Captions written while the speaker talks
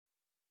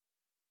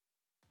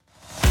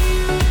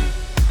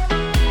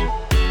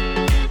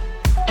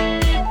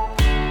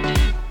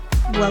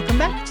Welcome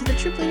back to the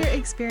Troop Leader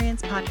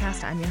Experience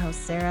podcast. I'm your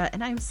host, Sarah,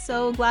 and I'm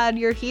so glad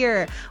you're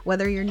here.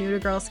 Whether you're new to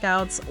Girl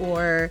Scouts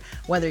or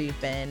whether you've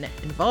been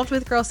involved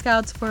with Girl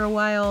Scouts for a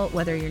while,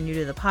 whether you're new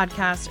to the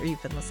podcast or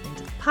you've been listening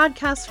to the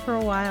podcast for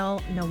a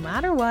while, no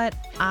matter what,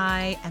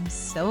 I am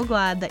so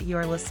glad that you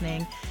are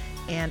listening,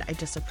 and I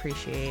just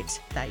appreciate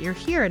that you're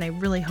here, and I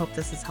really hope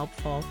this is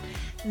helpful.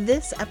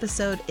 This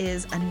episode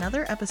is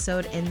another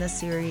episode in the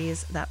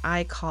series that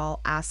I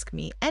call Ask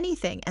Me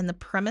Anything. And the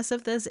premise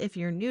of this, if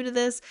you're new to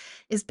this,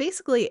 is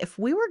basically if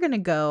we were going to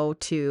go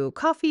to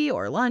coffee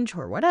or lunch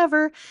or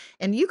whatever,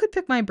 and you could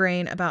pick my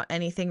brain about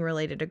anything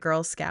related to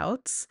Girl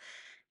Scouts,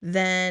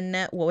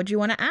 then what would you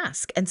want to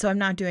ask? And so I'm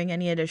not doing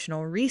any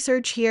additional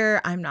research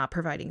here. I'm not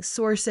providing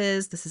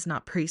sources. This is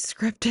not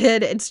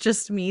pre-scripted. It's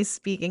just me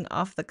speaking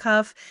off the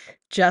cuff,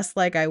 just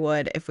like I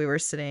would if we were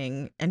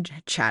sitting and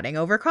chatting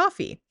over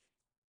coffee.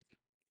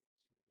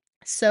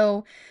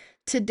 So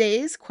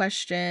today's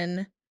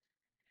question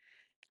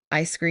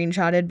I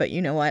screenshotted, but you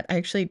know what? I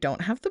actually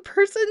don't have the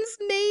person's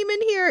name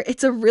in here.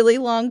 It's a really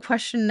long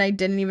question, and I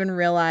didn't even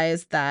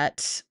realize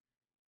that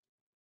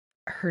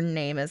her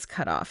name is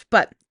cut off.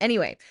 But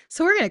anyway,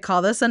 so we're going to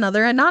call this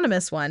another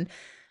anonymous one.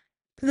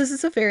 This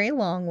is a very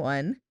long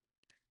one,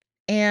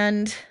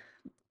 and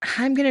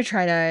I'm going to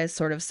try to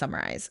sort of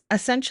summarize.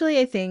 Essentially,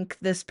 I think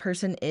this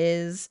person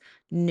is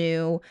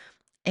new.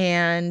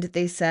 And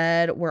they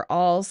said, we're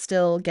all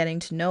still getting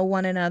to know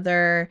one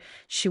another.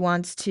 She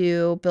wants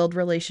to build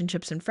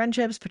relationships and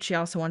friendships, but she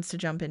also wants to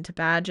jump into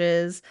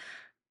badges.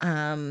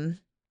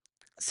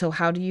 So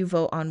how do you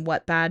vote on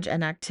what badge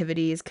and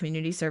activities,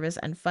 community service,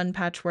 and fun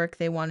patchwork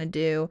they want to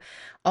do?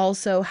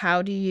 Also,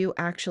 how do you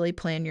actually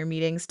plan your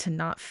meetings to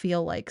not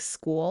feel like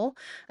school?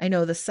 I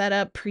know the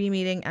setup,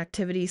 pre-meeting,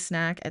 activity,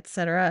 snack,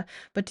 etc.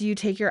 But do you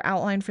take your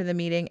outline for the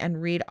meeting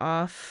and read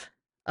off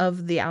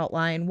of the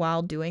outline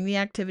while doing the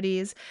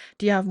activities?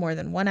 Do you have more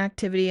than one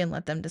activity and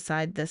let them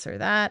decide this or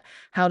that?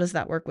 How does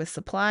that work with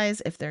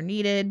supplies if they're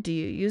needed? Do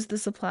you use the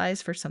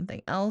supplies for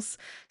something else?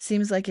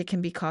 Seems like it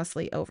can be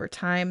costly over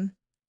time.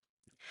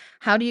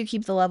 How do you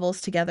keep the levels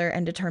together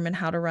and determine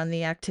how to run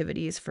the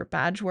activities for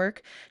badge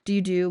work? Do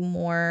you do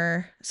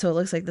more? So it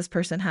looks like this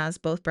person has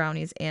both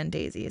brownies and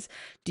daisies.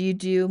 Do you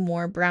do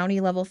more brownie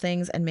level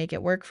things and make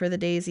it work for the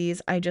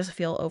daisies? I just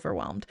feel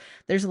overwhelmed.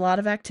 There's a lot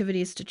of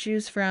activities to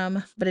choose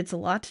from, but it's a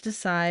lot to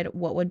decide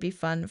what would be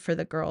fun for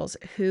the girls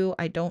who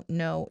I don't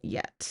know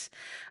yet.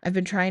 I've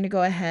been trying to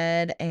go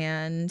ahead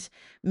and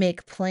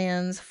make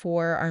plans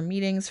for our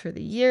meetings for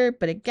the year,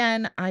 but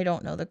again, I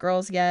don't know the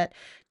girls yet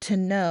to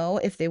know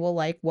if they will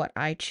like what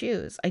I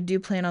choose. I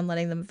do plan on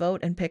letting them vote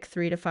and pick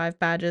 3 to 5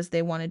 badges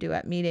they want to do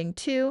at meeting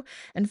 2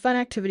 and fun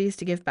activities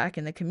to give back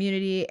in the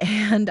community.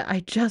 And I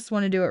just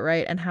want to do it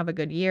right and have a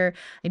good year.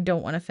 I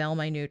don't want to fail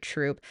my new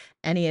troop.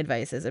 Any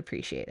advice is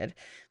appreciated.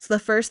 So the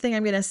first thing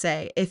I'm going to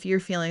say, if you're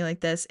feeling like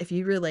this, if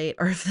you relate,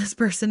 or if this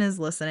person is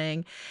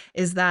listening,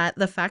 is that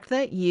the fact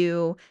that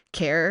you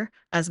care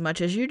as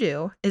much as you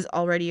do is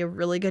already a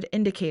really good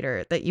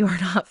indicator that you are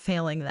not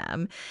failing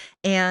them.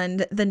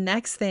 And the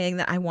next thing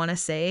that I want to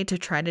say to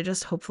try to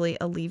just hopefully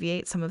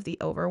alleviate some of the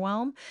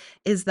overwhelm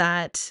is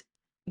that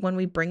when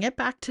we bring it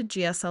back to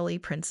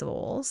GSLE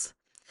principles,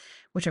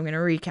 which I'm going to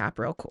recap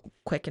real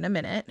quick in a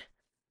minute,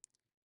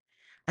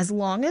 as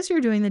long as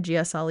you're doing the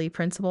GSLE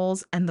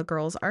principles and the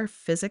girls are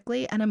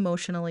physically and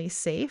emotionally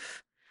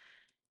safe,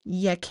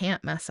 you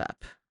can't mess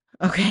up.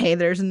 Okay,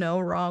 there's no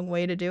wrong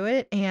way to do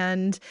it.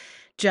 And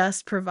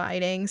just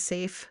providing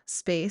safe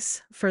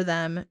space for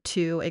them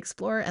to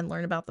explore and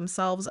learn about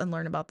themselves and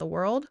learn about the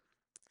world,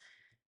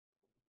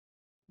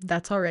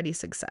 that's already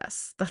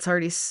success. That's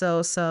already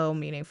so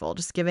meaningful.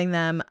 Just giving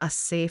them a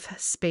safe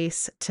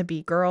space to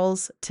be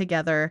girls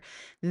together,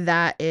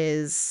 that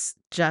is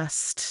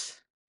just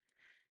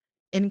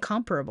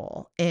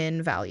incomparable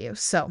in value.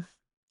 So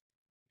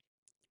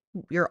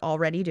you're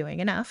already doing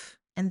enough.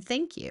 And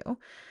thank you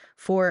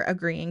for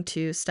agreeing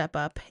to step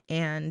up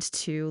and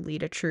to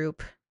lead a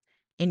troop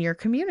in your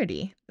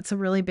community. It's a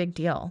really big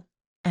deal.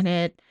 And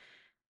it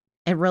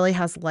really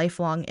has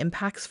lifelong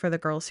impacts for the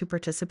girls who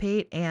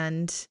participate.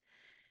 And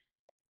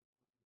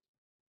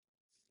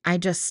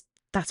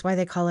that's why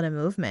they call it a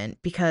movement,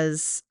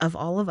 because of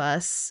all of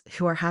us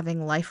who are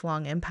having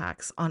lifelong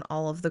impacts on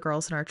all of the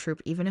girls in our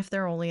troop, even if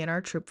they're only in our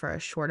troop for a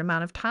short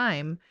amount of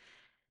time,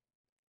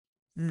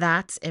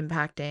 that's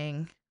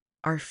impacting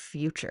our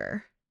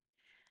future.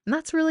 And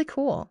that's really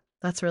cool.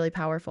 That's really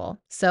powerful.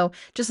 So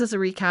just as a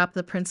recap,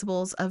 the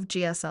principles of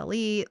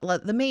GSLE,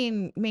 the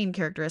main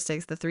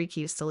characteristics, the 3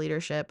 keys to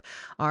leadership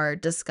are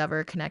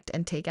discover, connect,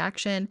 and take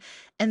action.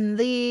 And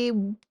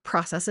the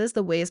processes,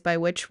 the ways by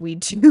which we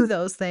do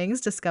those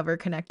things, discover,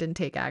 connect, and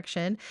take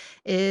action,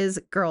 is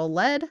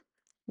girl-led,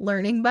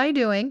 learning by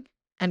doing,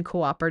 and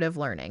cooperative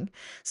learning.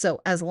 So,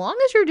 as long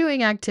as you're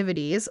doing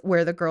activities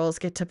where the girls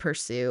get to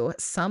pursue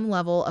some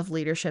level of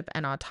leadership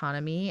and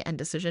autonomy and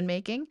decision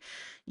making,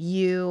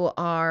 you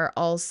are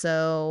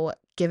also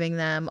giving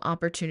them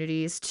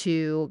opportunities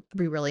to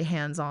be really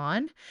hands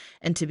on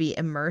and to be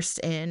immersed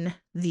in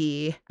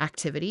the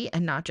activity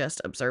and not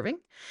just observing.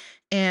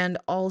 And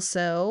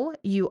also,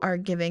 you are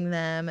giving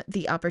them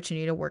the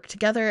opportunity to work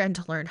together and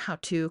to learn how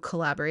to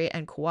collaborate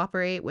and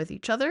cooperate with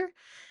each other.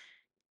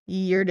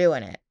 You're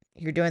doing it.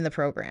 You're doing the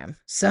program.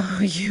 So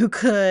you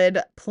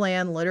could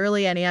plan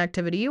literally any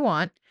activity you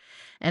want.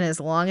 And as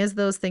long as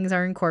those things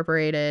are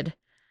incorporated,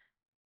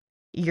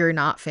 you're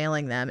not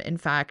failing them. In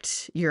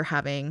fact, you're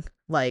having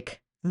like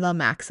the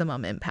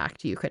maximum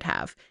impact you could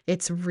have.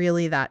 It's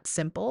really that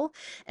simple.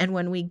 And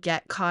when we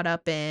get caught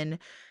up in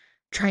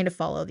trying to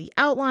follow the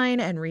outline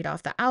and read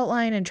off the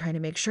outline and trying to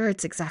make sure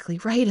it's exactly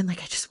right and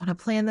like I just want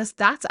to plan this,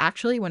 that's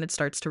actually when it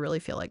starts to really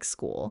feel like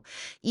school.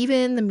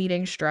 Even the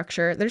meeting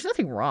structure, there's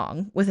nothing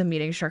wrong with a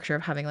meeting structure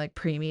of having like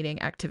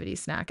pre-meeting activity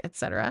snack,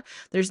 etc.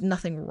 There's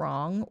nothing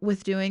wrong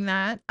with doing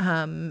that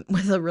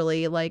with a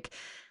really like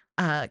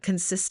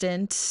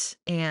consistent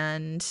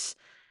and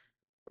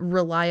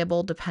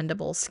reliable,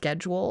 dependable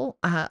schedule.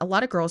 A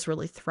lot of girls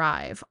really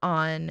thrive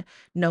on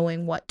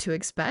knowing what to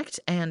expect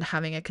and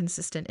having a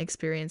consistent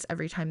experience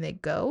every time they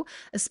go,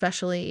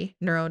 especially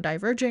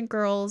neurodivergent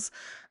girls.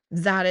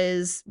 That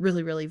is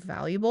really, really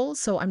valuable.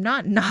 So I'm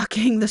not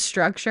knocking the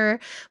structure,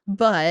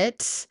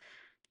 but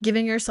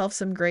giving yourself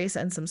some grace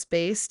and some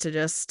space to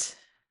just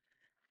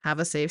have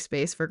a safe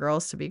space for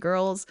girls to be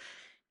girls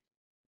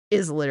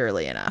is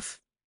literally enough.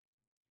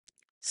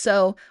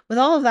 So, with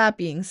all of that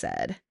being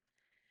said,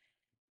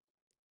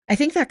 I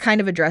think that kind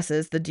of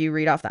addresses the do you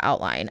read off the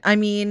outline. I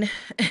mean,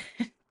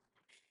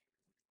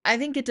 I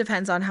think it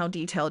depends on how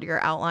detailed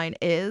your outline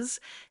is.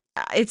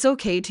 It's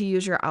okay to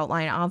use your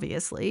outline,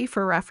 obviously,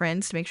 for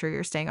reference to make sure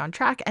you're staying on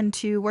track and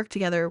to work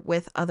together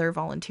with other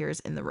volunteers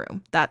in the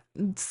room. That's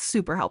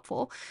super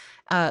helpful.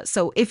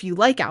 So if you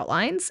like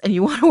outlines and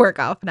you want to work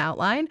off an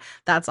outline,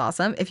 that's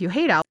awesome. If you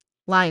hate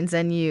outlines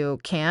and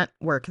you can't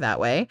work that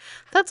way,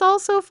 that's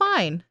also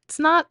fine. It's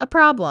not a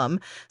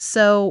problem.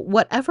 So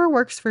whatever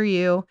works for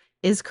you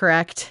is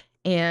correct.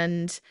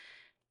 And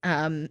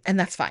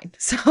that's fine.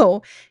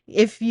 So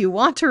if you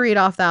want to read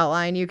off the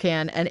outline, you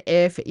can. And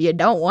if you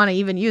don't want to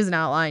even use an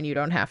outline, you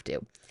don't have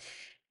to.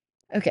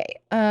 Okay.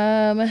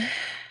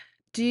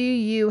 Do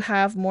you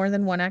have more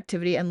than one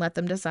activity and let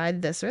them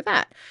decide this or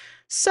that?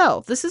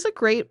 So, this is a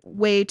great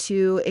way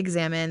to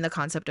examine the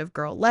concept of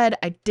girl led.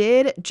 I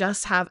did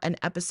just have an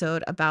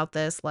episode about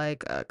this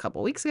like a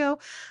couple weeks ago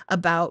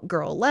about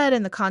girl led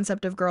and the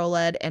concept of girl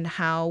led and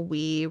how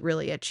we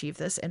really achieve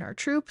this in our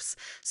troops.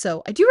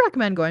 So, I do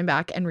recommend going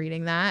back and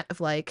reading that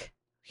of like,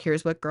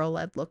 here's what girl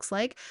led looks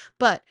like.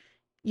 But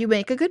you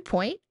make a good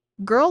point.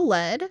 Girl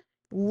led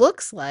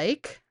looks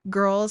like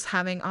girls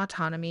having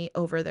autonomy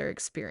over their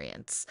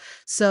experience.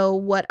 So,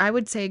 what I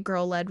would say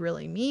girl led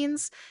really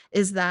means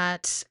is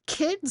that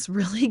kids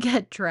really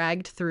get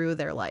dragged through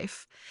their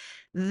life.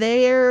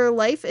 Their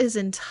life is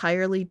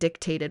entirely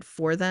dictated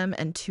for them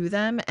and to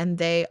them, and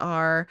they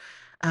are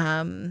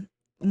um,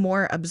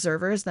 more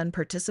observers than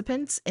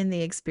participants in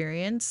the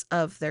experience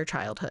of their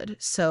childhood.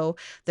 So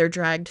they're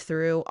dragged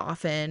through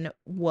often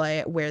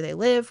where they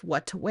live,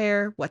 what to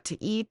wear, what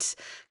to eat,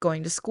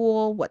 going to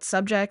school, what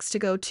subjects to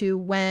go to,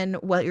 when,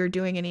 what you're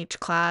doing in each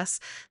class.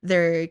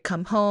 They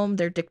come home,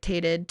 they're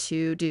dictated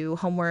to do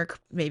homework,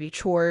 maybe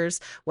chores,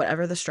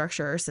 whatever the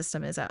structure or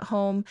system is at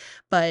home.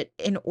 But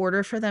in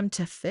order for them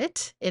to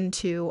fit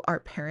into our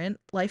parent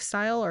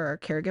lifestyle or our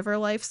caregiver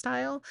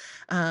lifestyle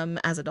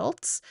as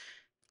adults,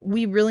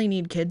 we really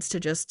need kids to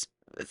just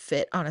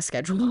fit on a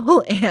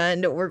schedule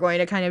and we're going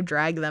to kind of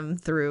drag them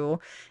through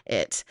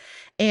it.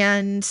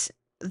 And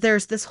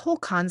there's this whole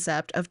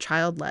concept of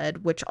child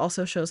led, which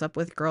also shows up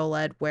with girl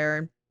led,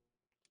 where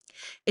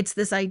it's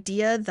this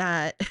idea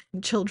that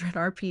children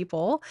are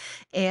people,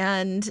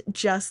 and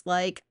just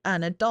like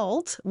an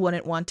adult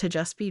wouldn't want to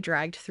just be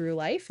dragged through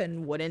life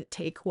and wouldn't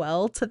take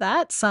well to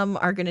that. Some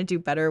are going to do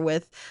better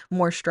with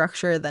more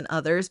structure than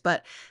others,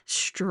 but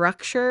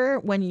structure,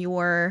 when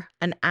you're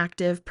an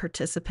active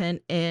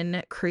participant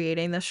in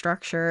creating the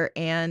structure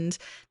and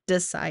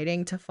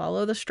deciding to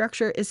follow the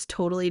structure, is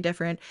totally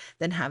different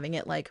than having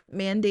it like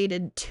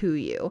mandated to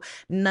you.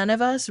 None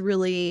of us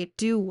really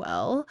do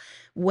well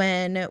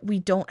when we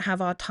don't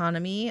have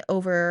autonomy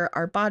over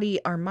our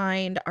body, our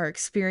mind, our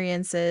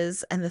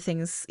experiences, and the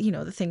things,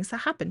 the things that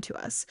happen to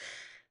us.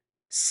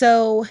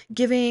 So,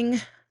 giving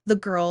the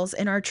girls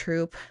in our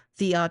troop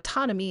the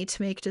autonomy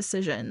to make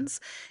decisions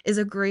is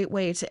a great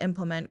way to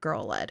implement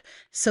girl led.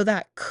 So,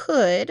 that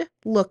could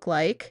look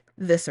like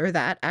this or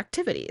that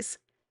activities.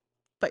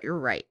 But you're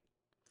right,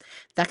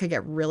 that could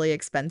get really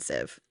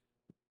expensive.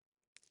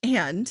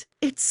 And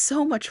it's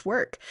so much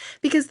work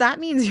because that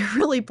means you're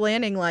really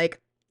planning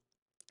like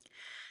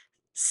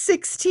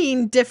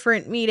 16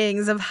 different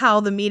meetings of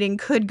how the meeting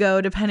could go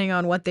depending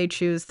on what they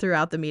choose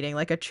throughout the meeting,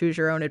 like a choose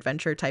your own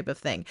adventure type of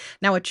thing.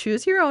 Now, a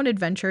choose your own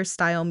adventure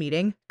style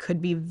meeting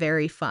could be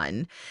very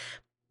fun,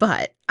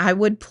 but I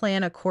would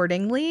plan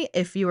accordingly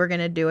if you were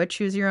going to do a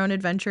choose your own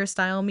adventure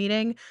style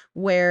meeting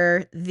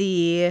where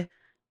the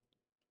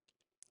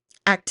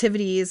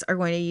activities are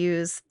going to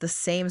use the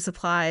same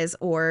supplies,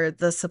 or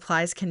the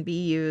supplies can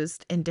be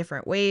used in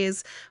different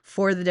ways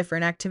for the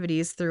different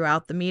activities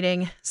throughout the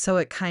meeting. So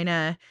it kind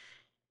of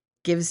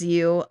gives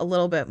you a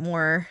little bit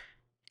more.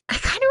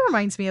 It kind of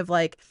reminds me of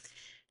like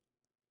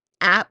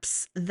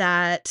apps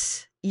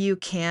that you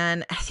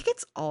can, I think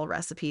it's All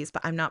Recipes,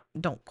 but I'm not,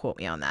 don't quote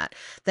me on that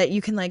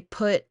you can like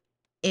put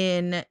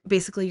in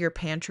basically your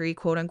pantry,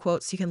 quote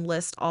unquote, so you can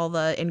list all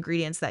the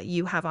ingredients that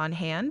you have on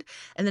hand,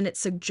 and then it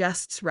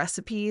suggests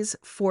recipes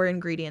for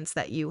ingredients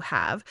that you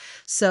have.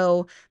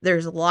 So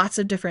there's lots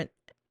of different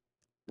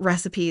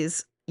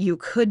recipes you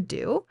could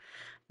do,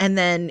 and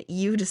then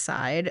you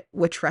decide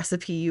which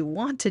recipe you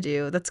want to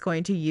do that's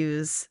going to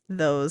use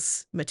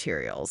those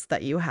materials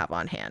that you have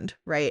on hand,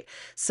 right?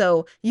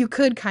 So you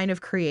could kind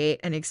of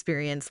create an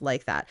experience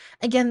like that.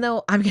 Again,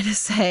 though, I'm going to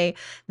say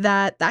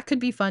that that could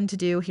be fun to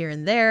do here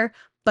and there.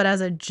 But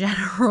as a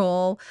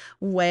general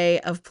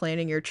way of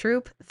planning your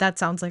troop, that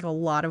sounds like a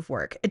lot of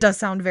work. It does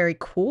sound very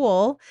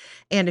cool.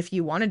 And if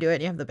you want to do it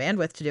and you have the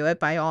bandwidth to do it,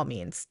 by all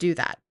means, do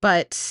that.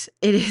 But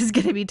it is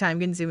going to be time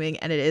consuming,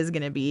 and it is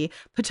going to be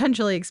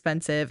potentially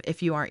expensive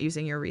if you aren't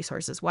using your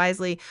resources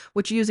wisely,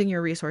 which using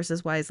your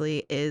resources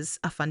wisely is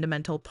a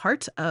fundamental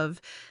part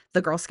of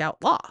the Girl Scout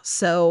law.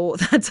 So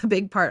that's a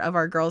big part of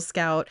our Girl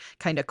Scout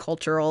kind of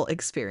cultural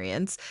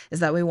experience,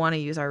 is that we want to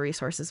use our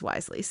resources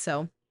wisely.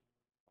 So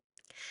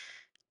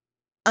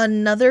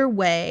another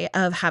way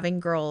of having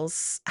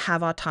girls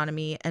have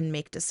autonomy and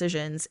make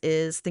decisions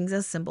is things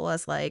as simple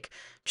as like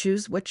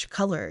choose which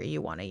color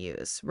you want to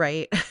use,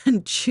 right?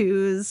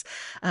 Choose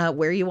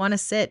where you want to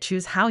sit,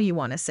 choose how you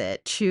want to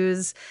sit,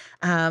 choose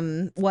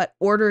what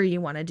order you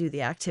want to do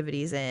the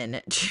activities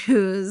in,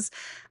 choose,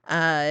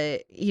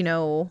 you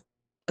know,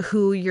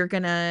 who you're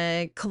going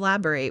to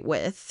collaborate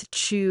with,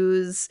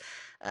 choose.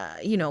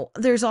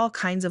 There's all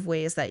kinds of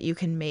ways that you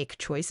can make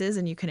choices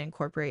and you can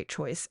incorporate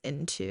choice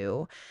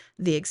into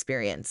the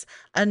experience.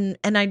 And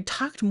I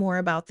talked more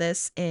about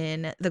this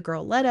in the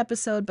girl led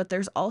episode, but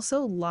there's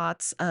also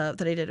lots of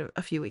that I did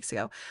a few weeks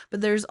ago.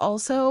 But there's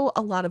also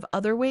a lot of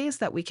other ways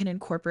that we can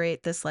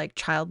incorporate this like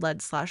child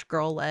led /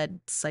 girl led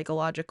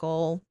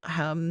psychological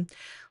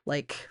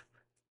like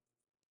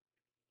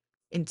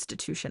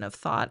institution of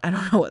thought. I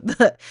don't know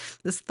what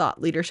this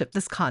thought leadership,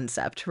 this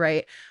concept,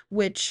 right?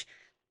 Which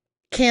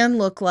can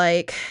look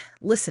like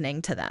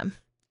listening to them,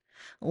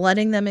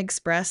 letting them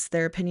express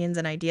their opinions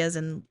and ideas,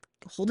 and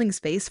holding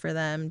space for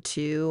them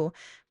to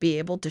be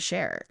able to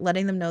share,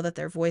 letting them know that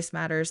their voice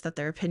matters, that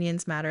their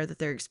opinions matter, that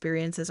their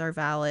experiences are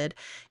valid,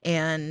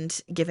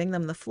 and giving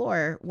them the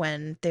floor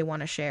when they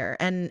want to share,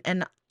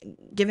 and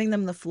giving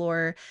them the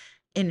floor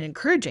and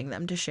encouraging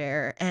them to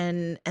share,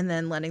 and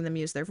then letting them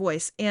use their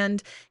voice.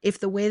 And if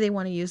the way they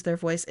want to use their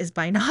voice is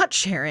by not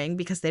sharing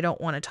because they don't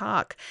want to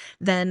talk,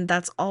 then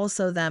that's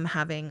also them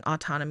having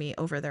autonomy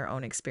over their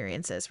own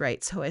experiences,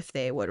 right? So if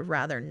they would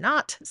rather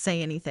not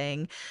say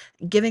anything,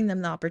 giving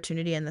them the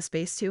opportunity and the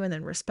space to, and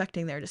then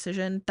respecting their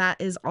decision, that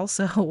is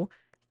also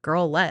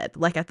girl led,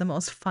 like at the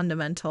most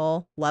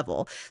fundamental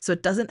level. So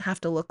it doesn't have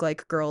to look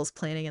like girls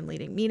planning and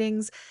leading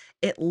meetings.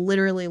 It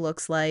literally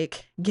looks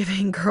like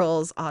giving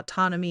girls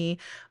autonomy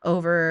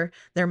over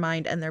their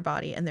mind and their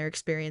body and their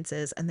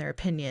experiences and their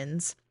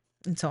opinions,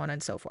 and so on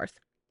and so forth.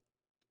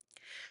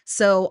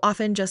 So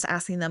often just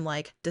asking them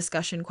like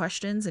discussion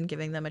questions and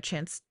giving them a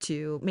chance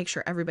to make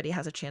sure everybody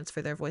has a chance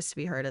for their voice to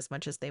be heard as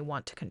much as they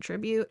want to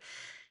contribute.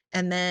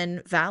 And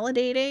then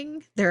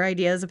validating their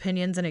ideas,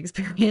 opinions, and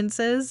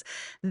experiences,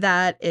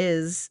 that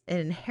is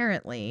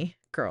inherently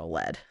girl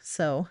led.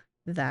 So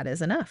that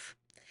is enough.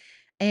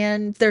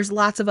 And there's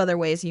lots of other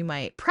ways you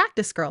might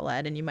practice girl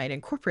led and you might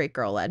incorporate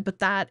girl led, but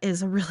that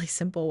is a really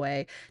simple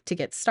way to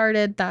get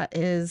started. That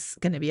is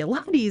going to be a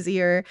lot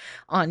easier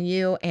on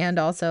you and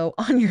also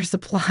on your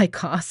supply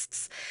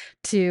costs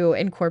to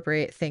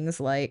incorporate things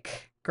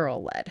like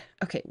girl led.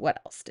 Okay,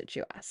 what else did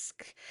you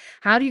ask?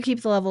 How do you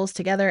keep the levels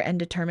together and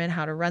determine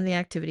how to run the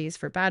activities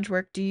for badge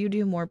work? Do you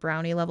do more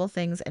brownie level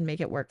things and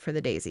make it work for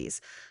the daisies?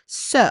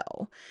 So,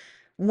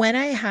 when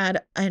I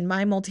had in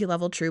my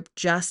multi-level troop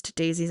just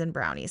daisies and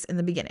brownies in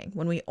the beginning,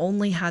 when we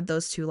only had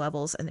those two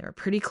levels and they were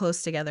pretty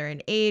close together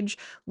in age,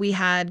 we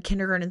had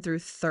kindergarten through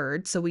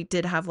third. So we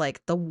did have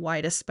like the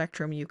widest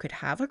spectrum you could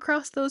have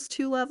across those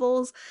two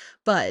levels.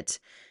 But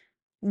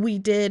we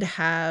did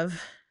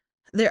have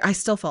there, I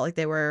still felt like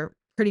they were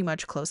pretty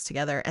much close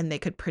together and they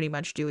could pretty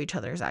much do each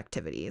other's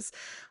activities.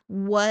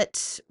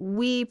 What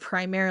we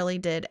primarily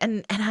did,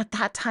 and at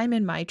that time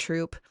in my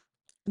troop,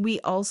 we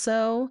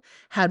also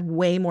had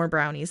way more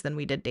brownies than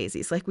we did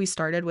daisies. Like we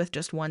started with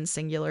just one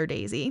singular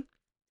daisy.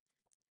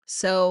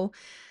 So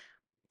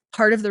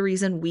part of the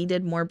reason we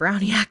did more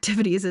brownie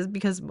activities is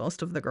because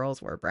most of the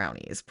girls were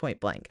brownies, point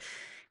blank.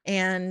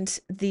 And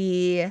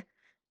the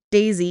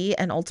daisy,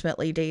 and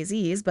ultimately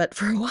daisies, but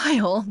for a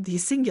while, the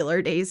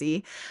singular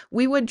daisy,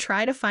 we would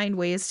try to find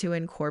ways to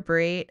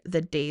incorporate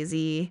the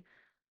daisy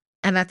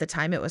And at the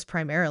time, it was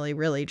primarily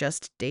really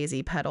just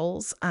daisy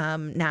petals.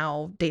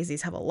 Now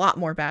daisies have a lot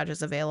more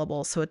badges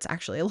available, so it's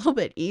actually a little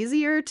bit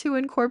easier to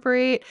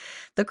incorporate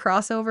the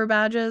crossover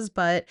badges,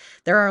 but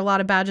there are a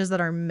lot of badges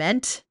that are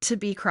meant to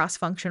be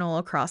cross-functional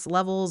across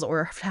levels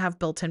or have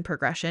built-in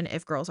progression.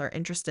 If girls are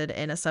interested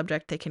in a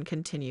subject, they can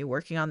continue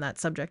working on that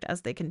subject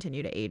as they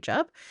continue to age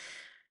up.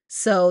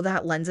 So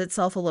that lends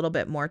itself a little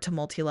bit more to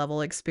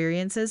multi-level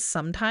experiences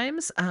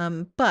sometimes,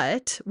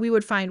 but we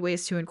would find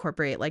ways to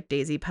incorporate like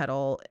daisy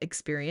petal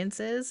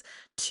experiences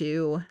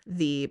to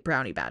the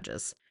brownie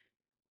badges.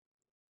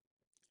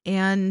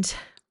 And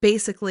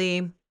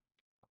basically,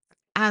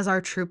 as our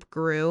troop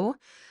grew,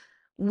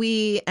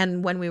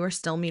 and when we were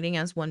still meeting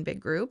as one big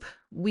group,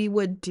 we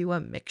would do a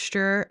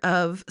mixture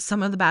of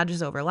some of the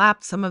badges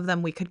overlapped. Some of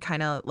them we could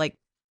kind of like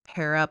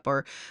pair up,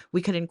 or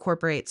we could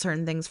incorporate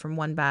certain things from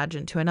one badge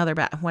into another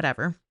badge,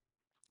 whatever.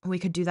 We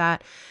could do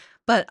that.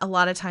 But a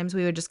lot of times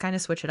we would just kind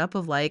of switch it up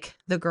of like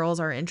the girls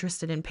are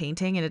interested in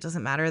painting and it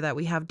doesn't matter that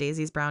we have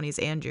daisies, brownies,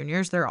 and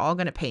juniors. They're all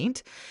going to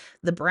paint.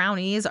 The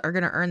brownies are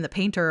going to earn the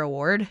painter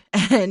award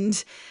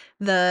and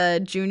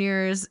the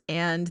juniors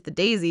and the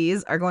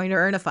daisies are going to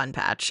earn a fun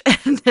patch.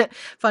 And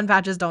fun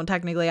patches don't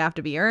technically have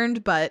to be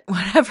earned, but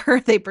whenever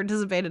they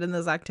participated in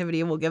this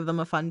activity, we'll give them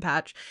a fun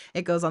patch.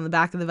 It goes on the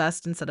back of the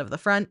vest instead of the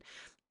front.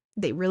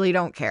 They really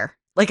don't care.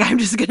 Like, I'm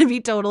just gonna be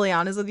totally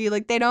honest with you,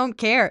 like, they don't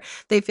care.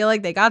 They feel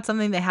like they got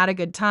something, they had a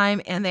good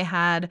time, and they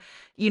had,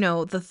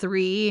 the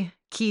 3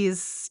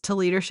 keys to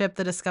leadership,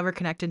 the discover,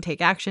 connect, and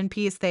take action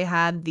piece. They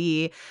had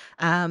the,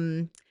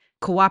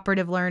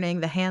 cooperative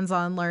learning, the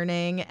hands-on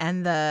learning,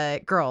 and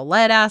the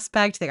girl-led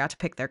aspect. They got to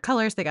pick their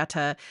colors, they got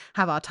to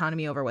have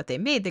autonomy over what they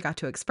made, they got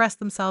to express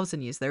themselves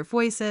and use their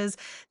voices.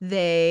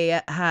 They,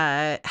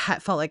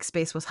 felt like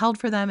space was held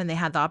for them, and they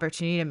had the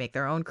opportunity to make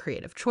their own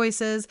creative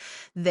choices.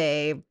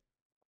 They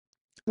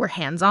were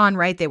hands-on,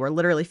 right? They were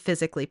literally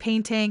physically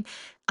painting.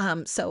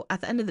 So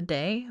at the end of the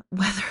day,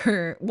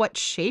 whether what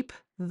shape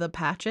the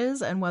patch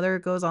is and whether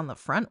it goes on the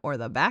front or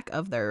the back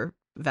of their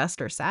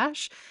vest or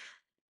sash,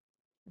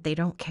 they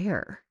don't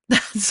care.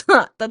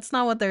 That's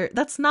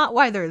not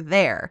why they're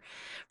there,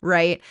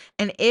 right?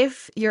 And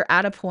if you're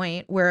at a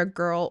point where a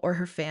girl or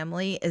her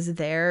family is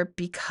there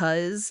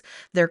because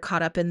they're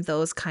caught up in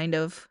those kind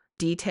of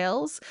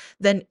details,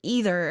 then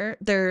either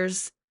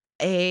there's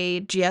a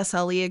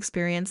GSLE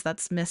experience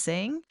that's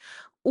missing,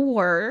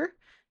 or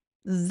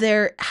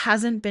there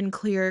hasn't been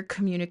clear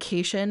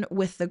communication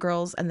with the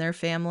girls and their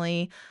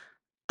family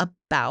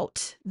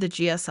about the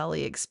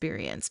GSLE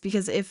experience.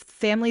 Because if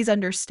families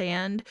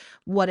understand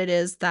what it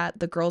is that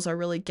the girls are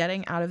really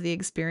getting out of the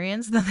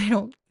experience, then they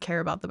don't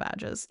care about the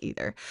badges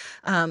either.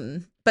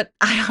 But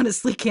I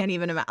honestly can't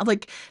even imagine,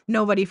 like,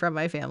 nobody from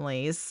my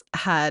family's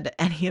had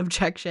any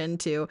objection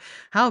to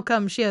how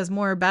come she has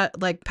more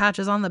like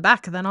patches on the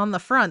back than on the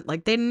front.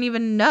 Like, they didn't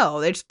even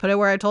know. They just put it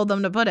where I told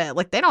them to put it.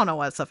 Like, they don't know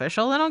what's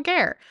official. They don't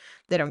care.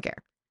 They don't care.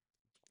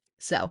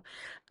 So,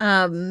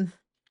 um,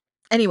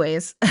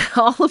 anyways,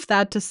 all of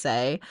that to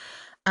say,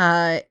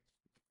 uh,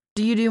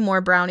 do you do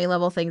more brownie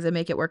level things and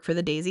make it work for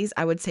the daisies?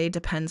 I would say it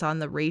depends on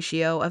the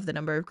ratio of the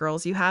number of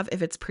girls you have.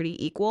 If it's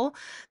pretty equal,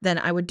 then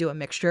I would do a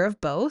mixture of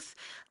both.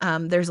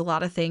 There's a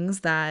lot of things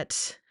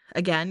that,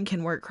 again,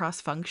 can work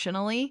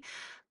cross-functionally.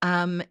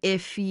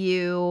 If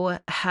you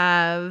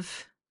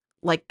have,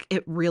 like,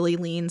 it really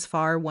leans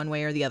far one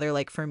way or the other,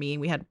 like for me,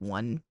 we had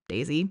one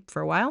daisy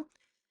for a while.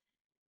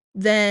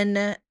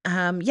 Then,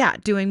 yeah,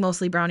 doing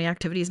mostly brownie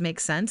activities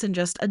makes sense, and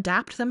just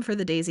adapt them for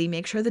the daisy.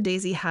 Make sure the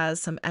daisy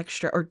has some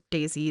extra, or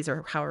daisies,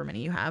 or however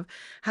many you have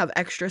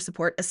extra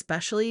support,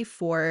 especially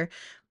for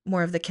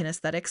more of the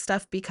kinesthetic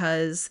stuff,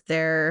 because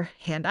their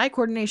hand-eye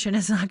coordination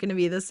is not gonna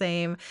be the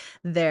same.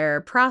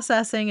 Their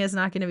processing is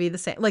not gonna be the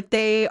same. Like,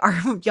 they are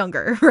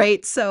younger,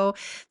 right? So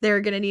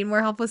they're gonna need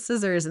more help with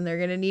scissors, and they're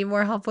gonna need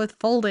more help with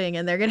folding,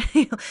 and they're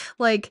gonna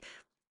like,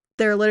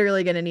 they're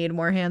literally gonna need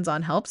more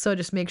hands-on help, so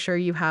just make sure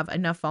you have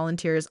enough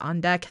volunteers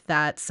on deck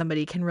that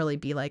somebody can really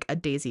be like a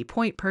daisy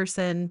point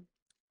person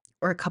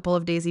or a couple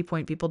of daisy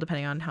point people,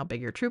 depending on how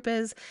big your troop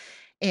is,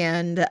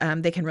 and,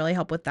 they can really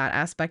help with that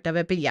aspect of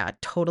it. But yeah,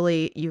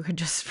 totally, you could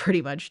just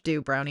pretty much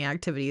do brownie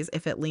activities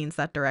if it leans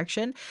that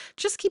direction.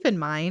 Just keep in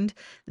mind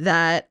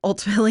that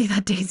ultimately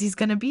that daisy's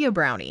gonna be a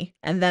brownie,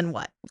 and then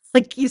what?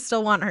 Like, you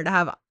still want her to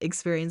have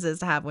experiences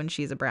to have when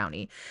she's a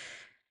brownie.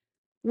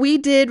 We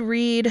did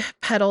read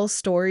Petal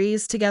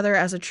stories together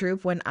as a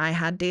troop when I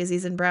had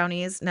daisies and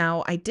brownies.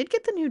 Now, I did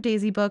get the new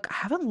Daisy book. I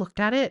haven't looked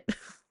at it.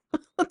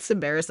 That's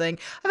embarrassing.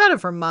 I've had it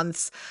for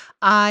months.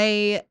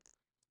 I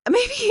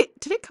maybe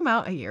did it come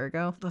out a year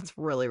ago? That's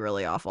really,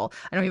 really awful.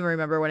 I don't even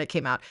remember when it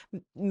came out.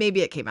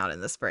 Maybe it came out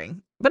in the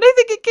spring, but I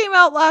think it came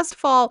out last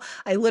fall.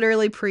 I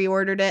literally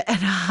pre-ordered it, and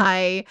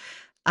I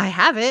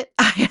have it.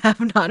 I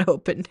have not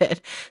opened it.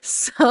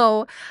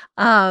 So,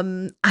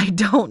 I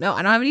don't know.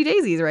 I don't have any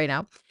daisies right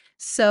now.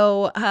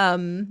 So,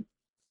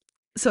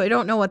 so I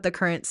don't know what the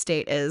current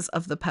state is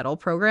of the Petal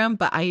program,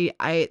 but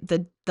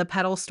the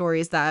Petal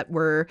stories that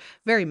were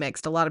very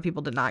mixed. A lot of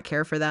people did not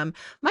care for them.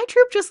 My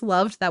troop just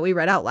loved that we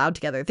read out loud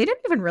together. They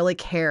didn't even really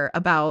care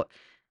about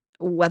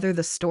whether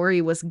the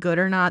story was good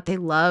or not, they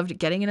loved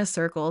getting in a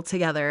circle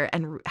together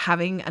and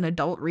having an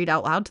adult read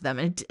out loud to them.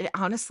 And it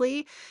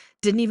honestly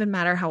didn't even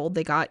matter how old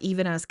they got,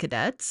 even as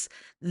cadets,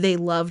 they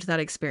loved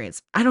that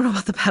experience. I don't know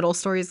about the pedal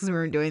stories because we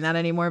weren't doing that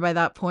anymore by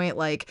that point.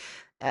 Like,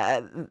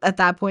 at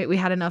that point, we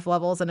had enough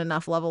levels and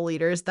enough level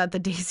leaders that the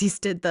Daisies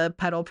did the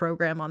pedal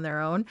program on their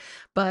own,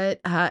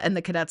 but and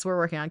the cadets were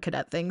working on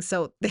cadet things.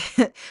 So,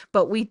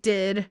 but we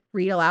did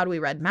read aloud. We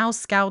read Mouse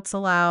Scouts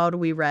aloud.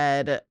 We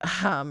read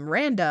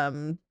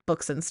random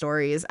books and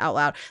stories out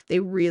loud.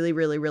 They really,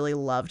 really, really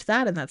loved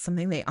that. And that's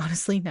something they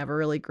honestly never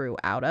really grew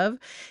out of,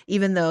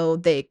 even though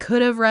they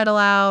could have read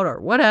aloud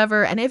or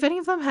whatever. And if any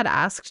of them had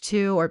asked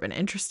to or been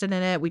interested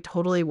in it, we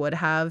totally would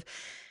have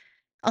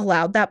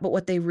allowed that. But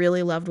what they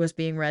really loved was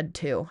being read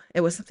to.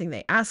 It was something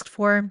they asked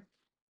for,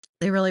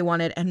 they really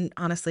wanted. And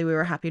honestly, we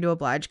were happy to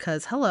oblige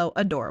because, hello,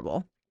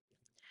 adorable.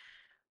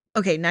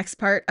 Okay, next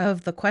part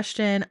of the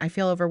question. I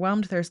feel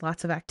overwhelmed. There's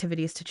lots of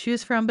activities to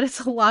choose from, but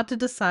it's a lot to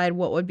decide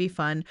what would be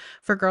fun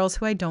for girls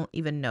who I don't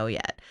even know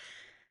yet.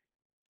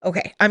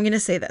 Okay, I'm going to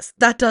say this.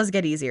 That does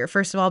get easier.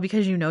 First of all,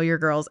 because you know your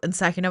girls. And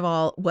second of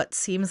all, what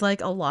seems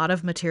like a lot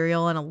of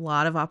material and a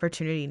lot of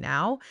opportunity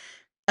now,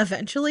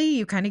 eventually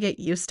you kind of get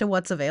used to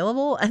what's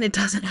available and it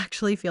doesn't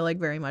actually feel like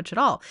very much at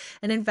all.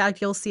 And in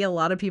fact, you'll see a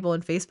lot of people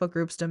in Facebook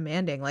groups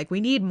demanding, like, we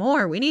need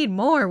more, we need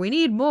more, we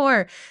need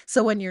more.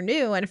 So when you're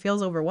new and it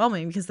feels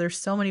overwhelming because there's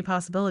so many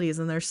possibilities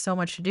and there's so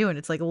much to do, and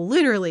it's like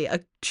literally a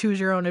choose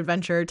your own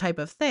adventure type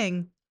of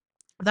thing,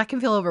 that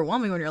can feel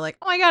overwhelming when you're like,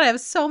 oh my God, I have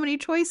so many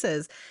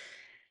choices.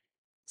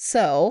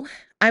 So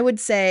I would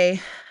say,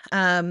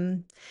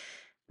 um,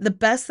 the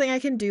best thing I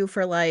can do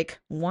for, like,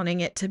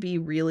 wanting it to be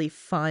really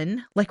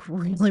fun, like,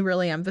 really,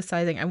 really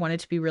emphasizing I want it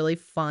to be really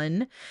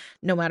fun,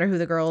 no matter who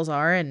the girls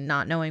are and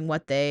not knowing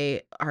what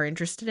they are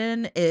interested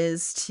in,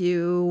 is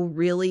to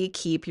really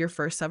keep your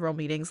first several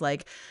meetings,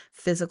 like,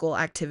 physical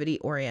activity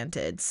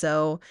oriented.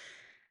 So,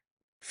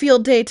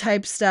 field day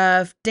type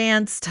stuff,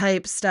 dance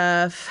type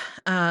stuff,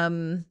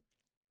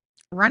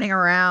 running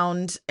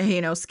around,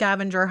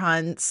 scavenger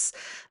hunts,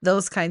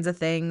 those kinds of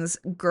things.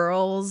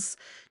 Girls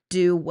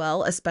do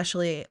well,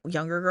 especially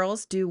younger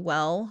girls do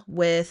well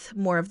with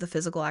more of the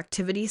physical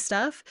activity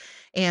stuff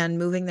and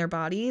moving their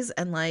bodies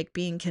and like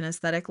being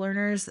kinesthetic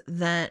learners,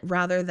 that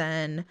rather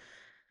than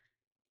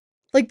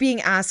like being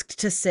asked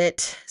to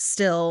sit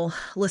still,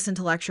 listen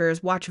to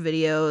lectures, watch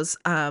videos,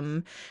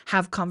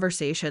 have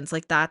conversations.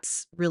 Like,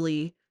 that's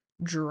really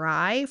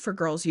dry for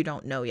girls you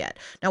don't know yet.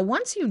 Now,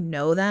 once you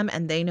know them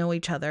and they know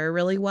each other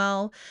really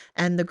well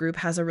and the group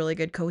has a really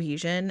good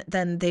cohesion,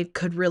 then they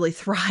could really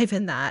thrive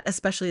in that,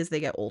 especially as they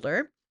get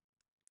older.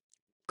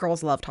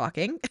 Girls love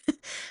talking,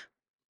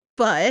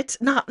 but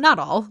not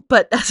all,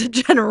 but as a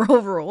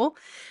general rule.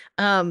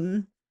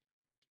 Um,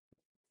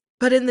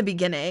 but in the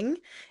beginning,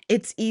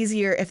 it's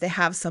easier if they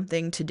have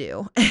something to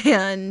do.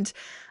 And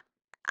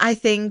I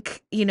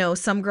think,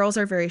 some girls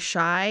are very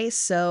shy,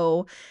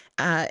 so,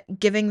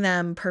 giving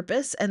them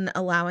purpose and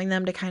allowing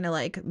them to kinda,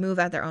 like, move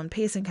at their own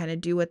pace and kinda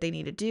do what they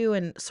need to do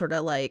and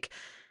sorta, like,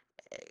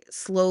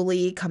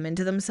 slowly come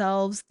into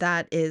themselves,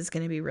 that is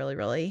gonna be really,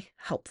 really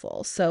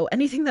helpful. So,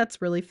 anything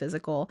that's really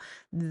physical,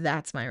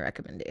 that's my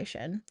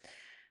recommendation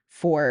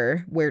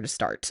for where to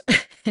start.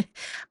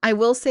 I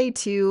will say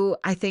too,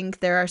 I think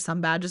there are some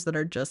badges that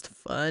are just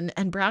fun,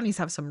 and brownies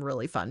have some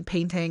really fun.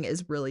 Painting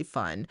is really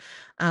fun.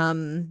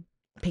 Um,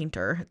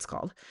 Painter, it's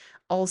called.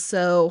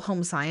 Also,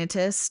 home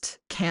scientist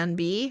can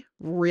be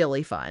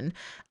really fun.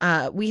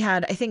 We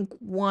had, I think,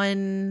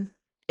 one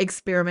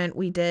experiment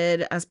we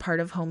did as part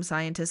of home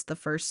scientist the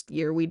first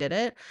year we did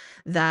it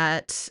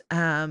that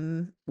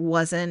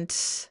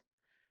wasn't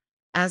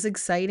as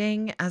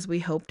exciting as we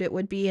hoped it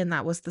would be, and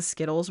that was the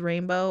Skittles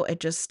rainbow. It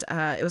just,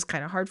 it was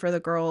kinda hard for the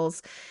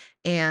girls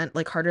and,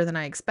 like, harder than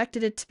I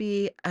expected it to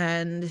be,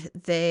 and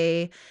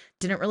they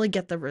didn't really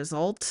get the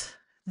result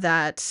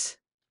that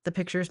the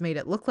pictures made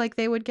it look like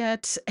they would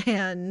get,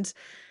 and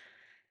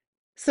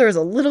so there was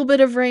a little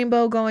bit of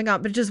rainbow going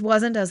on, but it just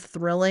wasn't as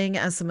thrilling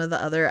as some of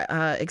the other,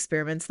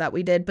 experiments that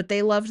we did, but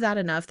they loved that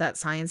enough that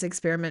science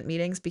experiment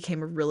meetings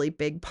became a really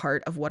big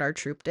part of what our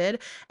troop did,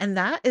 and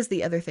that is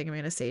the other thing I'm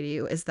gonna say to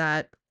you is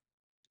that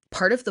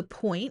part of the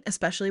point,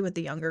 especially with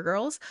the younger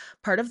girls,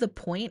 part of the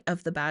point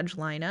of the badge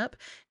lineup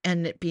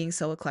and it being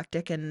so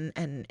eclectic and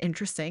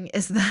interesting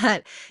is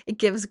that it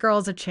gives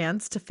girls a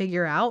chance to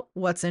figure out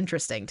what's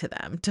interesting to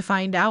them, to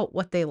find out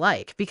what they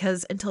like,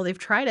 because until they've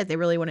tried it, they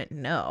really wouldn't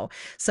know.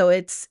 So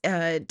it's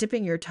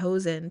dipping your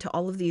toes into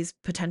all of these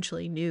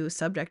potentially new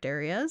subject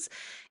areas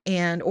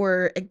and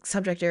or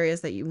subject areas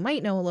that you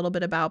might know a little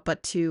bit about,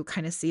 but to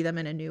kind of see them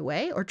in a new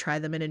way or try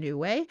them in a new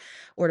way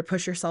or to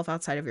push yourself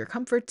outside of your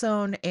comfort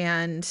zone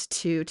and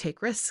to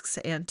take risks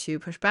and to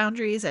push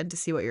boundaries and to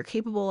see what you're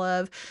capable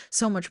of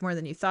so much more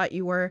than you thought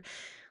you were.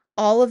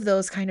 All of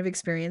those kind of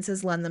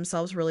experiences lend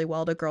themselves really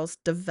well to girls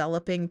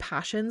developing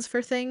passions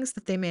for things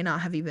that they may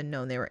not have even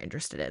known they were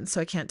interested in.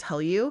 So I can't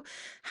tell you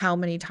how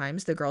many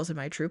times the girls in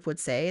my troop would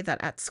say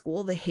that at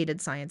school they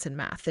hated science and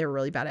math. They were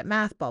really bad at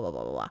math, blah, blah,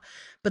 blah, blah, blah.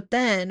 But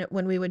then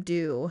when we would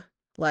do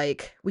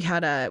like we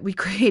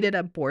created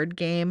a board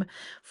game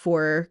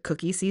for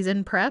cookie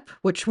season prep,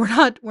 which we're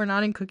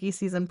not in cookie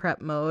season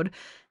prep mode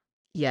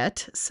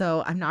yet,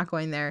 so I'm not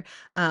going there.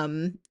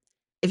 Um,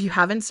 if you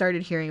haven't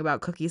started hearing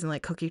about cookies and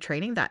like cookie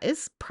training, that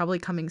is probably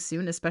coming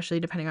soon, especially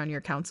depending on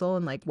your council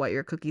and like what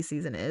your cookie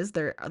season is.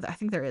 I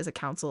think there is a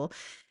council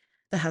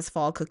that has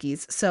fall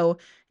cookies. So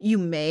you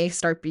may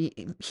start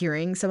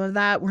hearing some of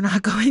that. We're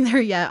not going there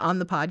yet on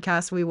the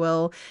podcast. We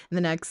will in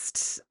the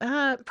next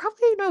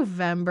probably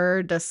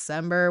November,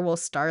 December. We'll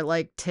start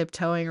like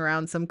tiptoeing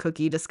around some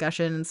cookie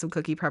discussion and some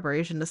cookie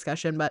preparation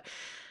discussion. But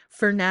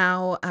for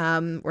now,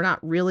 we're not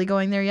really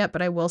going there yet.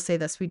 But I will say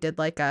this: we did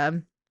like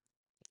a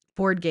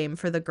board game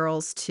for the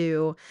girls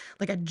to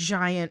like a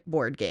giant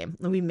board game.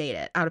 We made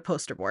it out of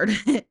poster board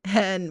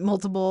and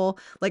multiple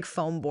like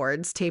foam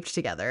boards taped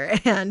together.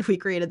 And we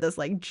created this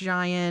like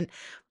giant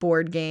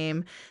board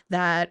game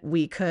that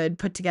we could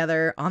put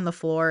together on the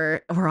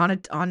floor or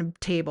on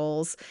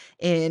tables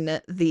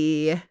in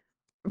the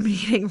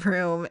meeting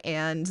room,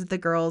 and the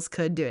girls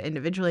could do it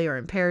individually or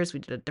in pairs. We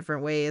did it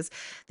different ways.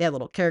 They had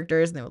little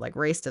characters and they would like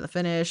race to the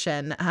finish,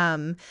 and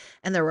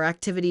there were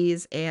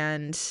activities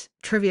and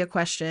trivia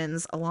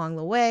questions along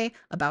the way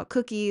about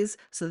cookies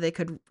so they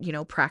could,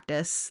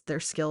 practice their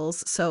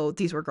skills. So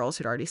these were girls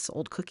who'd already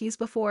sold cookies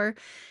before.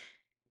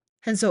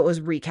 And so it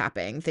was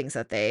recapping things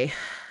that they,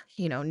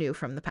 knew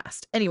from the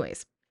past.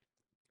 Anyways,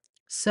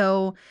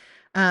 so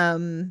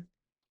um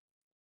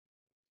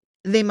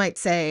they might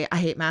say, I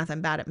hate math,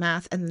 I'm bad at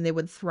math, and then they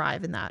would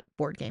thrive in that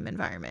board game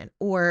environment.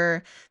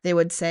 Or they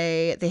would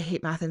say they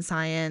hate math and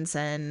science,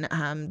 and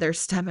there's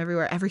STEM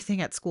everywhere.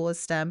 Everything at school is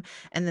STEM.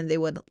 And then they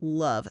would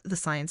love the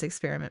science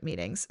experiment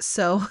meetings.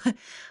 So,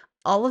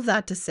 all of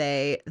that to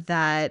say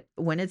that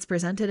when it's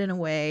presented in a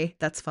way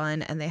that's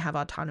fun and they have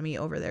autonomy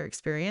over their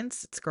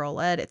experience, it's girl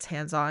led, it's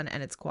hands on,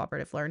 and it's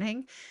cooperative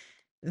learning,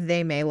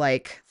 they may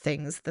like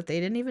things that they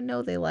didn't even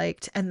know they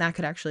liked, and that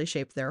could actually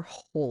shape their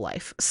whole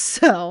life.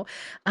 So,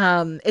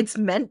 it's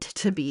meant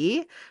to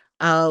be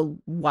a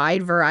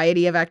wide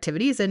variety of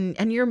activities,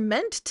 and you're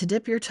meant to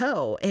dip your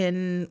toe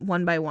in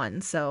one by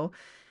one. So,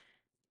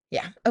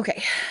 yeah.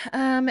 Okay.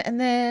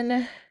 And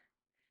then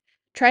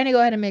trying to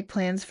go ahead and make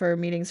plans for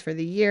meetings for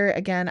the year.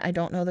 Again, I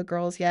don't know the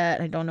girls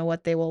yet. I don't know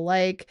what they will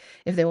like,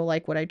 if they will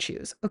like what I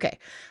choose. Okay.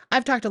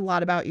 I've talked a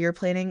lot about year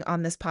planning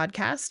on this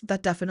podcast.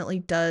 That definitely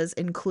does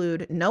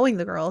include knowing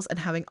the girls and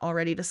having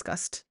already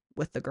discussed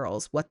with the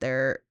girls what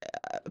their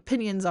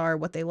opinions are,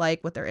 what they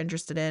like, what they're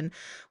interested in,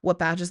 what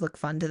badges look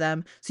fun to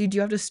them. So you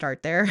do have to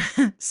start there.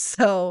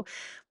 So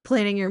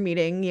planning your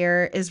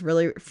year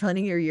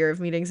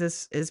of meetings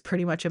is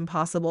pretty much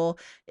impossible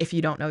if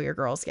you don't know your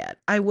girls yet.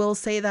 I will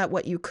say that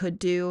what you could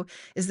do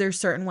is there's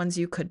certain ones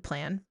you could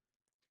plan.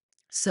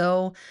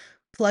 So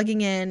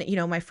plugging in,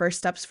 my first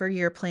steps for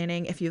year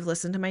planning. If you've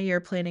listened to my year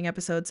planning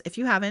episodes, if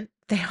you haven't,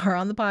 they are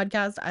on the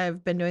podcast.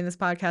 I've been doing this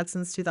podcast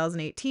since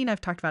 2018. I've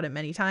talked about it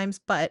many times,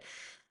 but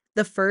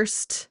the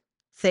first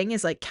thing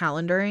is like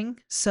calendaring.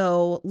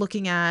 So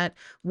looking at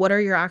what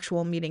are your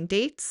actual meeting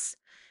dates?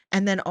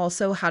 And then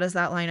also, how does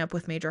that line up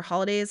with major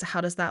holidays? How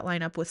does that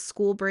line up with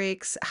school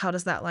breaks? How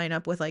does that line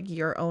up with like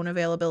your own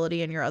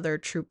availability and your other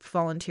troop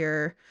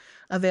volunteer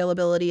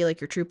availability,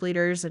 like your troop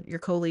leaders and your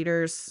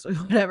co-leaders,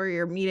 whatever,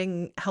 your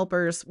meeting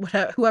helpers,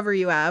 whatever, whoever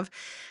you have.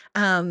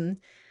 Um,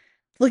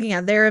 Looking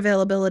at their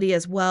availability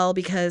as well,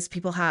 because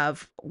people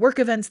have work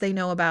events they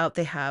know about,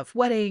 they have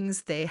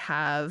weddings, they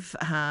have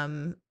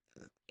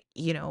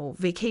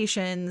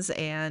vacations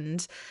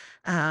and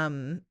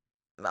um,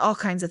 all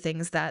kinds of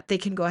things that they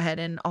can go ahead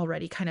and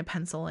already kind of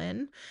pencil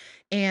in.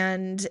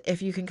 And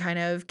if you can kind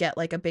of get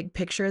like a big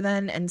picture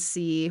then and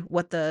see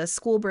what the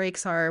school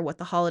breaks are, what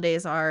the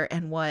holidays are,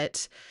 and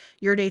what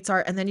your dates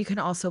are. And then you can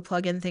also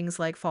plug in things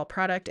like fall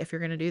product if you're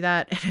going to do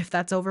that. And if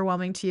that's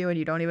overwhelming to you and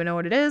you don't even know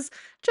what it is,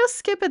 just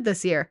skip it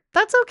this year.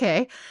 That's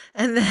okay.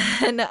 And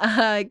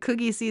then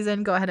cookie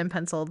season, go ahead and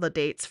pencil the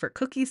dates for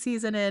cookie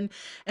season in.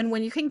 And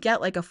when you can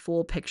get like a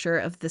full picture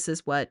of this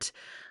is what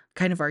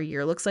kind of our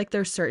year looks like,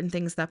 there's certain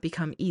things that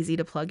become easy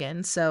to plug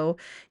in. So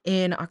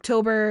in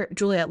October,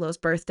 Juliette Lowe's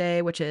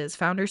birthday, which is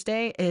Founders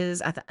Day,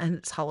 is at the end.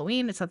 It's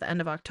Halloween. It's at the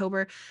end of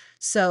October.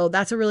 So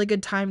that's a really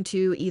good time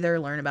to either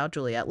learn about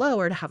Juliette Lowe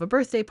or to have a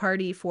birthday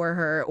party for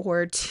her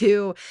or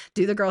to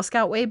do the Girl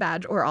Scout Way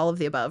badge or all of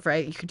the above,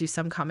 right? You could do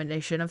some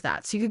combination of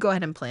that. So you could go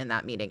ahead and plan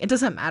that meeting. It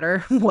doesn't matter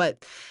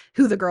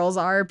who the girls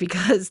are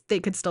because they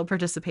could still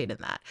participate in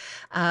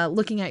that.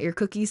 Looking at your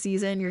cookie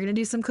season, you're going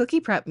to do some cookie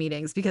prep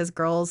meetings because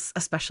girls,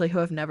 especially who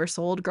have never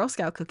sold Girl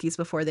Scout cookies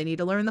before, they need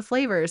to learn the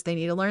flavors. They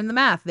need to learn the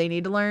math. They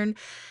need to learn,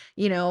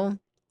 you know,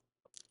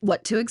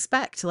 what to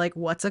expect, like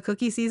what's a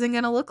cookie season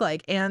going to look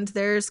like. And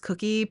there's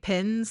cookie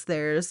pins,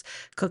 there's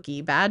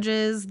cookie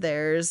badges,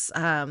 there's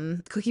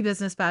cookie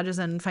business badges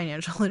and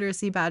financial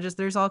literacy badges.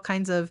 There's all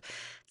kinds of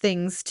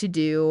things to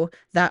do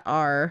that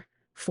are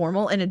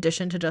formal in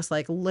addition to just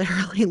like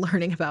literally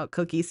learning about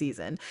cookie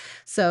season.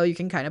 So you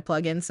can kind of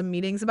plug in some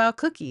meetings about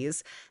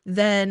cookies.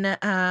 Then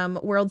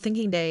World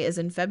Thinking Day is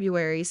in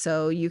February,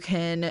 so you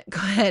can go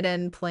ahead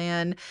and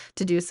plan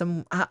to do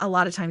some. A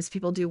lot of times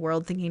people do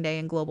World Thinking Day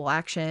and Global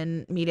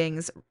Action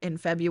meetings in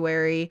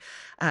February.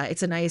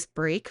 It's a nice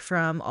break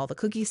from all the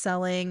cookie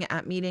selling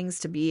at meetings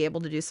to be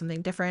able to do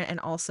something different. And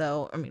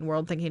also, I mean,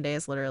 World Thinking Day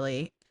is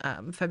literally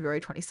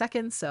February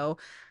 22nd, so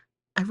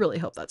I really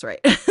hope that's right.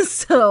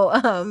 So,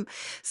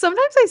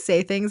 sometimes I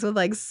say things with,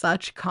 like,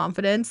 such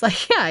confidence,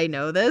 like, "Yeah, I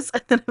know this,"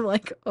 and then I'm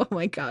like, "Oh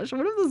my gosh,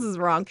 what if this is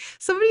wrong?"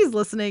 Somebody's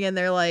listening and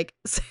they're like,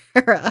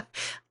 "Sarah,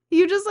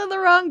 you just said the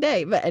wrong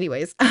day." But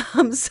anyways,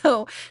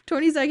 so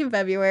 22nd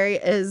February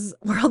is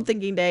World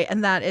Thinking Day,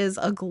 and that is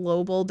a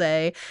global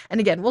day. And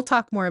again, we'll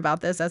talk more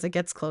about this as it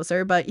gets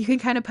closer, but you can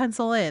kind of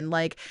pencil in,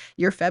 like,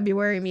 your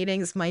February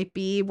meetings might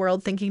be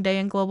World Thinking Day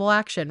and Global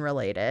Action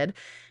related.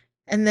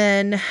 And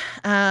then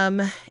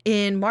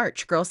in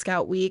March, Girl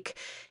Scout Week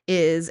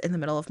is in the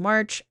middle of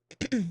March.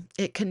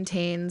 It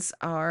contains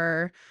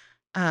our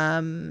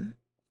um,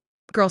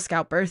 Girl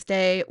Scout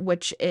birthday,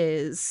 which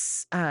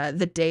is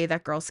the day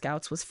that Girl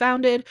Scouts was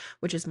founded,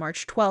 which is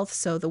March 12th.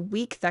 So the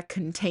week that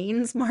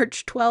contains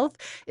March 12th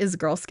is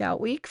Girl Scout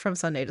Week from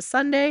Sunday to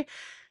Sunday.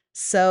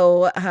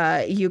 So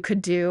you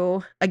could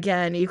do,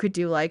 again, you could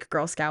do like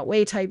Girl Scout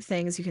Way type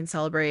things. You can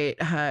celebrate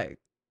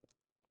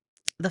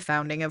the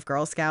founding of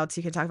Girl Scouts.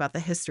 You can talk about the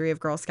history of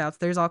Girl Scouts.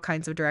 There's all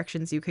kinds of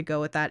directions you could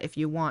go with that if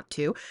you want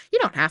to. You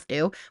don't have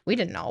to. We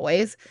didn't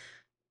always,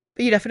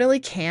 but you definitely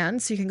can.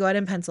 So you can go ahead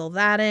and pencil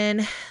that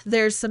in.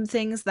 There's some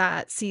things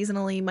that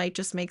seasonally might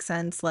just make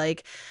sense.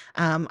 Like,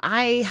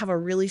 I have a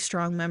really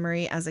strong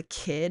memory as a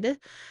kid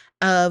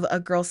of a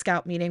Girl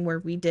Scout meeting where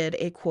we did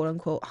a quote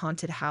unquote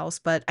haunted house,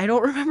 but I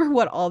don't remember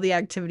what all the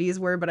activities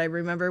were, but I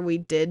remember we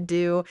did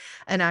do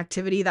an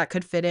activity that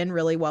could fit in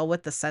really well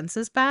with the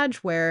census badge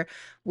where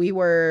we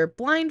were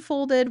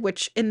blindfolded,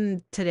 which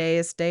in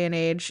today's day and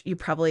age, you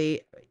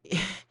probably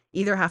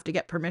either have to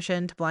get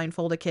permission to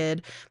blindfold a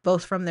kid,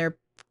 both from their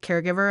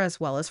caregiver as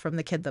well as from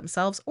the kid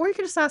themselves, or you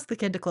can just ask the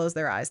kid to close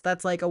their eyes.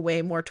 That's like a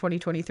way more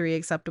 2023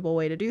 acceptable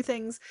way to do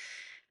things.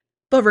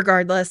 But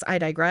regardless, I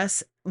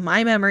digress.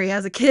 My memory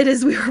as a kid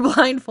is we were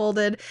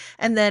blindfolded,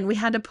 and then we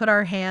had to put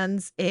our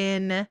hands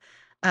in,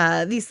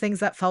 these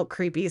things that felt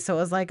creepy. So it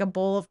was like a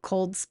bowl of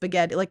cold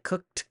spaghetti, like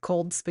cooked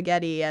cold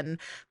spaghetti and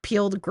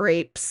peeled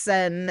grapes.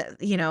 And,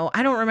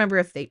 I don't remember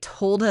if they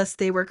told us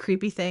they were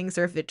creepy things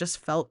or if it just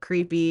felt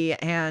creepy.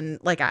 And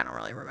like, I don't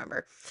really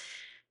remember.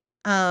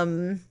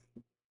 Um,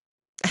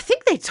 I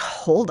think they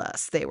told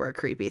us they were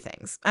creepy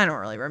things. I don't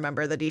really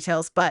remember the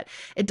details, but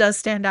it does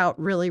stand out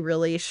really,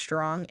 really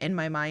strong in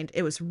my mind.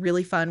 It was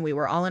really fun. We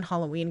were all in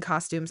Halloween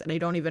costumes, and I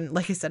don't even,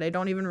 like I said, I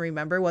don't even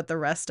remember what the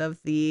rest of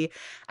the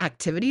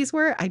activities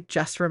were. I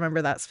just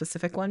remember that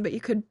specific one, but you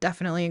could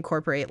definitely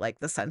incorporate like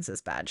the census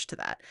badge to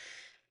that.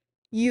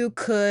 You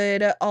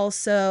could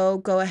also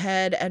go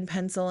ahead and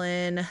pencil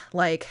in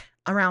like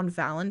around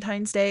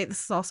Valentine's Day.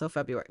 This is also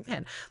February.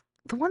 Man,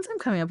 the ones I'm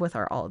coming up with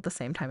are all at the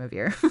same time of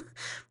year.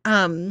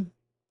 um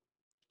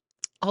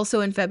Also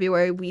in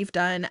February, we've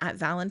done at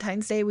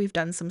Valentine's Day, we've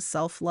done some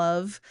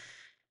self-love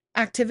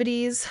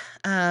activities.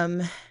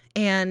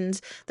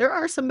 And there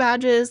are some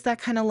badges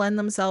that kind of lend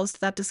themselves to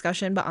that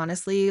discussion, but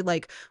honestly,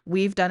 like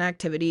we've done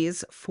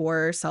activities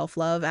for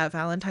self-love at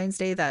Valentine's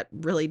Day that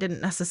really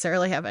didn't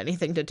necessarily have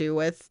anything to do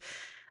with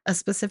a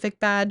specific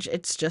badge.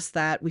 It's just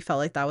that we felt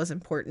like that was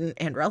important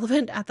and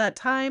relevant at that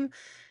time.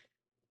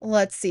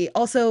 Let's see.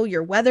 Also,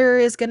 your weather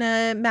is going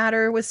to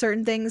matter with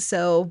certain things.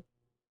 So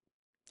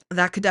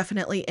that could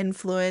definitely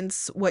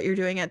influence what you're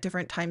doing at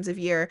different times of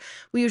year.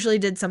 We usually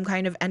did some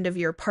kind of end of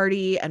year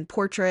party and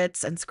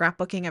portraits and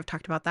scrapbooking. I've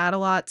talked about that a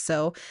lot.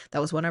 So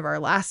that was one of our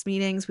last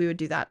meetings. We would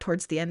do that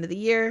towards the end of the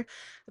year.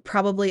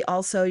 Probably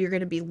also you're going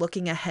to be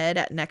looking ahead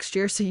at next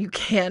year so you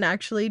can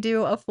actually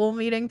do a full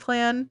meeting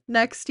plan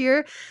next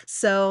year.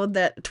 So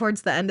that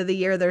towards the end of the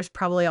year, there's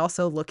probably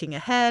also looking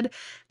ahead.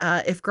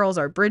 If girls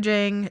are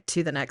bridging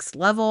to the next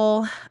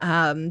level,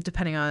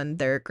 depending on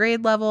their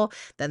grade level,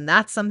 then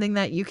that's something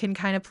that you can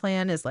kind of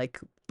plan is like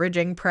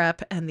bridging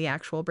prep and the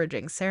actual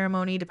bridging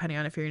ceremony, depending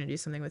on if you're going to do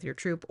something with your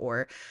troop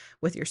or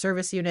with your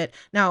service unit.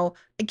 Now,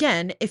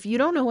 again, if you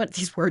don't know what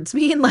these words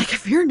mean, like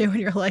if you're new and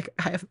you're like,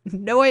 I have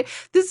no idea,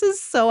 this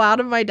is so out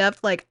of my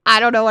depth, like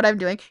I don't know what I'm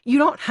doing. You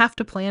don't have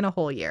to plan a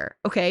whole year,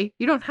 okay?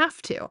 You don't have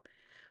to.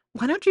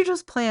 Why don't you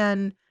just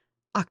plan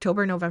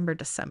October, November,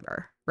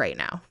 December right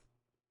now?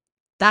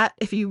 That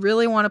if you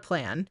really want to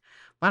plan,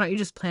 why don't you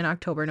just plan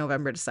October,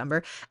 November,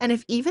 December? And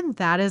if even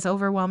that is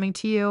overwhelming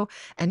to you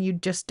and you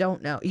just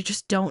don't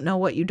know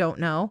what you don't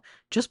know,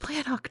 just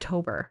plan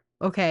October.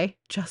 Okay?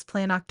 Just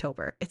plan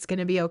October. It's going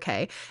to be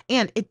okay.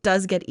 And it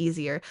does get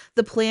easier.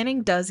 The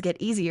planning does get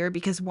easier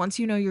because once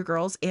you know your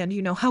girls and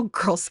you know how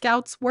Girl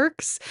Scouts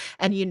works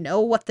and you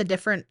know what the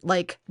different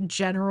like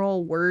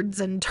general words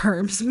and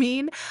terms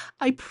mean,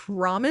 I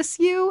promise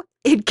you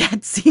it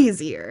gets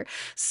easier.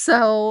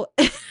 So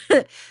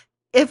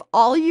if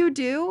all you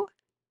do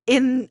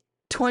in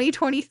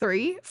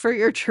 2023 for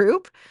your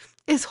troop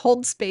is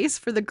hold space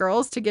for the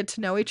girls to get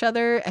to know each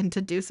other and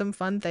to do some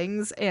fun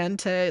things and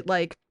to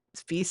like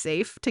be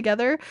safe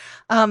together.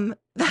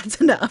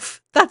 That's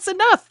enough. That's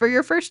enough for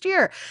your first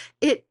year.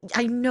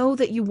 I know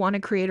that you want to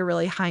create a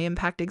really high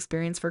impact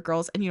experience for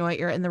girls, and you know what,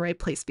 you're in the right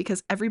place,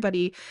 because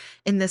everybody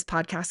in this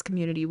podcast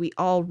community, we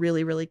all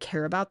really, really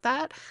care about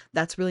that.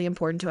 That's really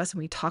important to us. And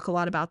we talk a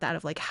lot about that,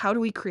 of like, how do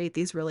we create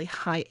these really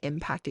high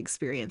impact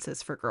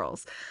experiences for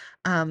girls?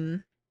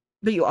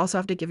 But you also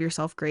have to give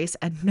yourself grace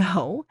and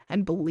know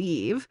and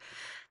believe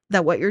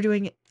that what you're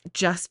doing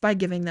just by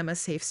giving them a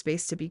safe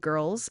space to be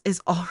girls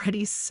is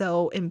already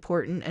so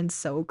important and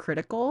so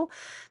critical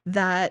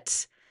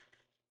that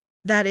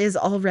that is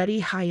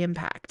already high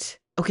impact.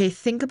 Okay,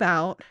 think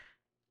about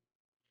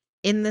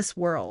in this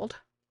world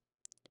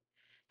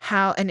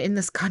how, and in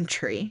this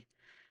country,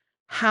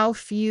 how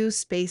few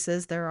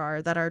spaces there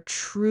are that are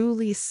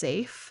truly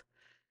safe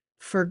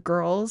for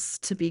girls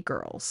to be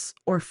girls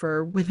or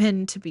for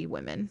women to be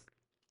women.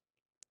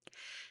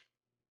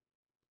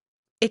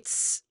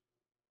 It's,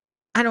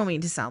 I don't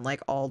mean to sound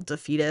like all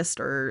defeatist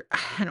or,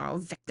 I don't know,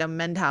 victim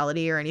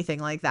mentality or anything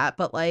like that,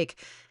 but like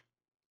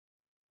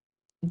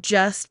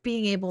just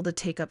being able to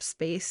take up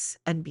space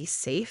and be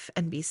safe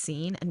and be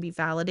seen and be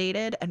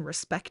validated and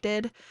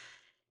respected.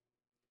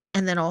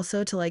 And then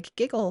also to like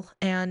giggle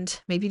and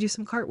maybe do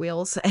some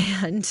cartwheels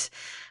and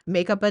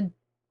make up a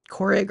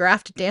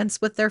choreographed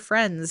dance with their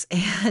friends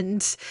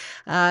and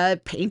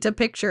paint a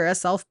picture, a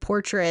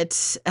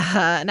self-portrait,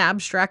 an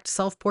abstract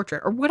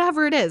self-portrait, or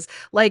whatever it is.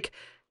 Like,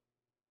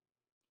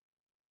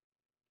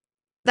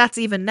 that's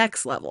even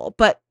next level.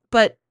 But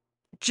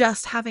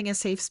just having a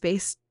safe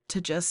space to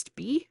just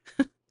be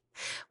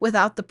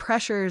without the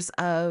pressures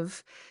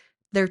of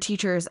their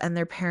teachers and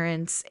their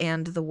parents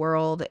and the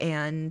world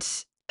and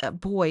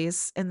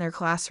boys in their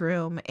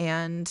classroom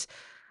and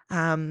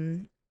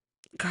um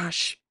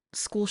gosh,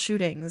 school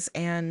shootings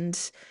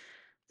and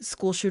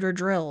school shooter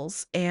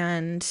drills,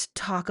 and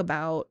talk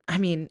about, I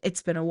mean,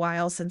 it's been a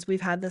while since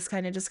we've had this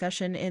kind of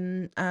discussion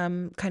in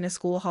kind of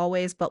school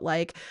hallways, but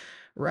like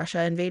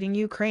Russia invading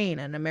Ukraine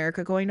and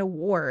America going to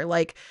war,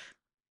 like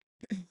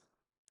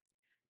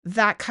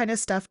that kind of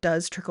stuff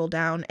does trickle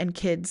down, and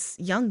kids,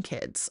 young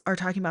kids, are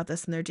talking about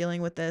this, and they're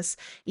dealing with this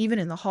even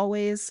in the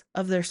hallways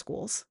of their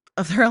schools,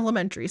 of their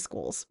elementary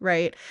schools,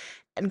 right?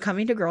 And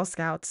coming to Girl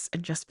Scouts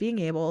and just being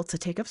able to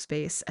take up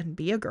space and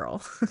be a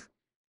girl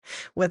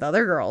with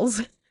other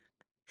girls,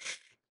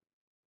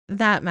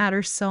 that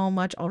matters so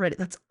much already.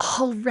 That's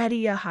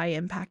already a high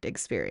impact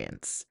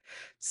experience.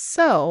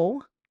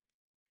 So,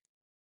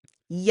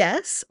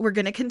 yes, we're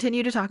going to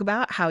continue to talk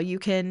about how you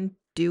can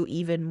do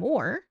even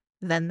more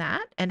than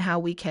that, and how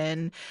we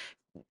can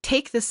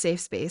take this safe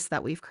space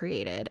that we've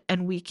created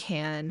and we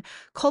can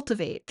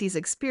cultivate these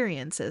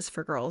experiences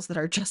for girls that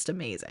are just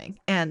amazing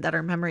and that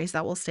are memories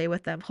that will stay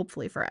with them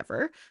hopefully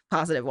forever,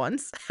 positive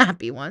ones,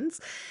 happy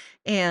ones,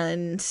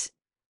 and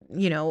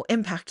you know,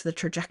 impact the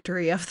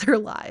trajectory of their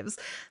lives.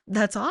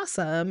 That's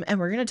awesome, and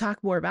we're going to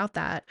talk more about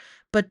that,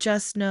 but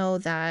just know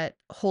that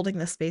holding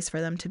the space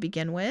for them to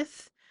begin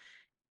with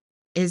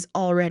is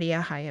already a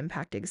high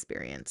impact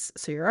experience.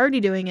 So you're already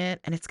doing it,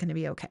 and it's going to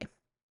be okay.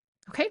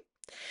 Okay?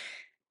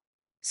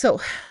 So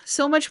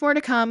much more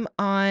to come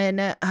on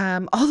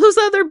all those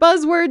other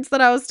buzzwords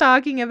that I was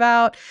talking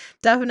about.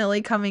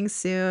 Definitely coming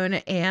soon.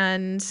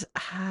 And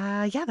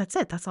yeah, that's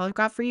it. That's all I've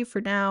got for you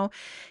for now.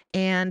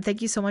 And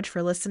thank you so much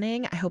for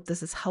listening. I hope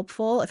this is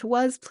helpful. If it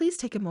was, please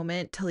take a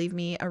moment to leave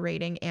me a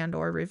rating and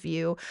or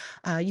review.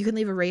 You can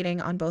leave a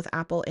rating on both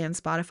Apple and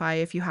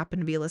Spotify if you happen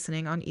to be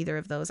listening on either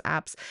of those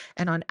apps.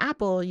 And on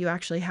Apple, you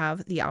actually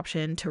have the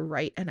option to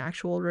write an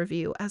actual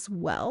review as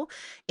well.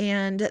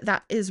 And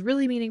that is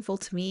really meaningful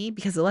to me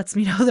because it lets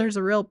me know there's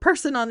a real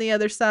person on the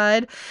other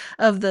side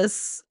of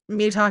this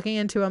me talking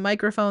into a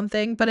microphone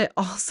thing, but it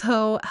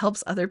also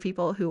helps other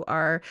people who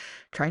are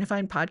trying to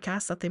find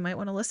podcasts that they might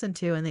want to listen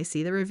to, and they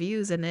see the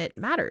reviews and it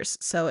matters.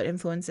 So it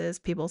influences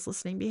people's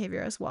listening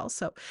behavior as well.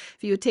 So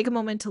if you would take a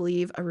moment to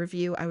leave a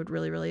review, I would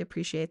really, really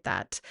appreciate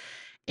that.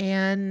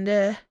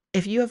 And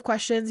if you have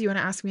questions, you want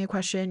to ask me a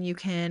question, you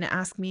can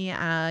ask me,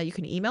 you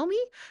can email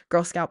me,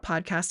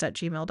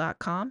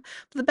 girlscoutpodcast@gmail.com.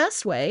 The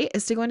best way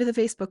is to go into the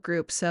Facebook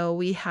group. So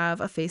we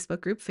have a Facebook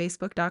group,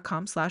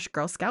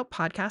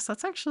 facebook.com/girlscoutpodcast.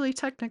 That's actually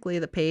technically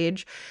the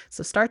page.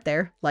 So start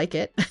there, like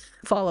it,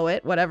 follow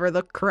it, whatever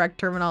the correct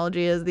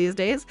terminology is these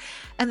days.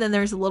 And then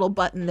there's a little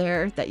button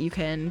there that you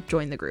can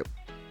join the group.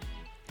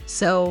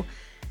 So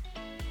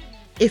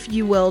if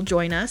you will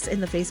join us in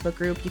the Facebook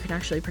group, you can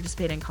actually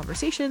participate in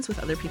conversations with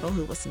other people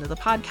who listen to the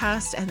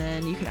podcast, and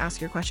then you can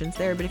ask your questions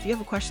there. But if you have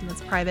a question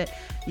that's private,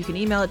 you can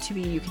email it to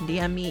me, you can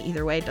DM me,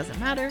 either way, it doesn't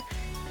matter.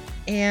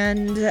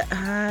 And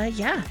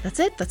yeah, that's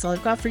it. That's all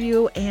I've got for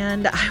you,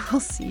 and I will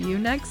see you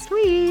next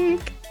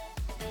week.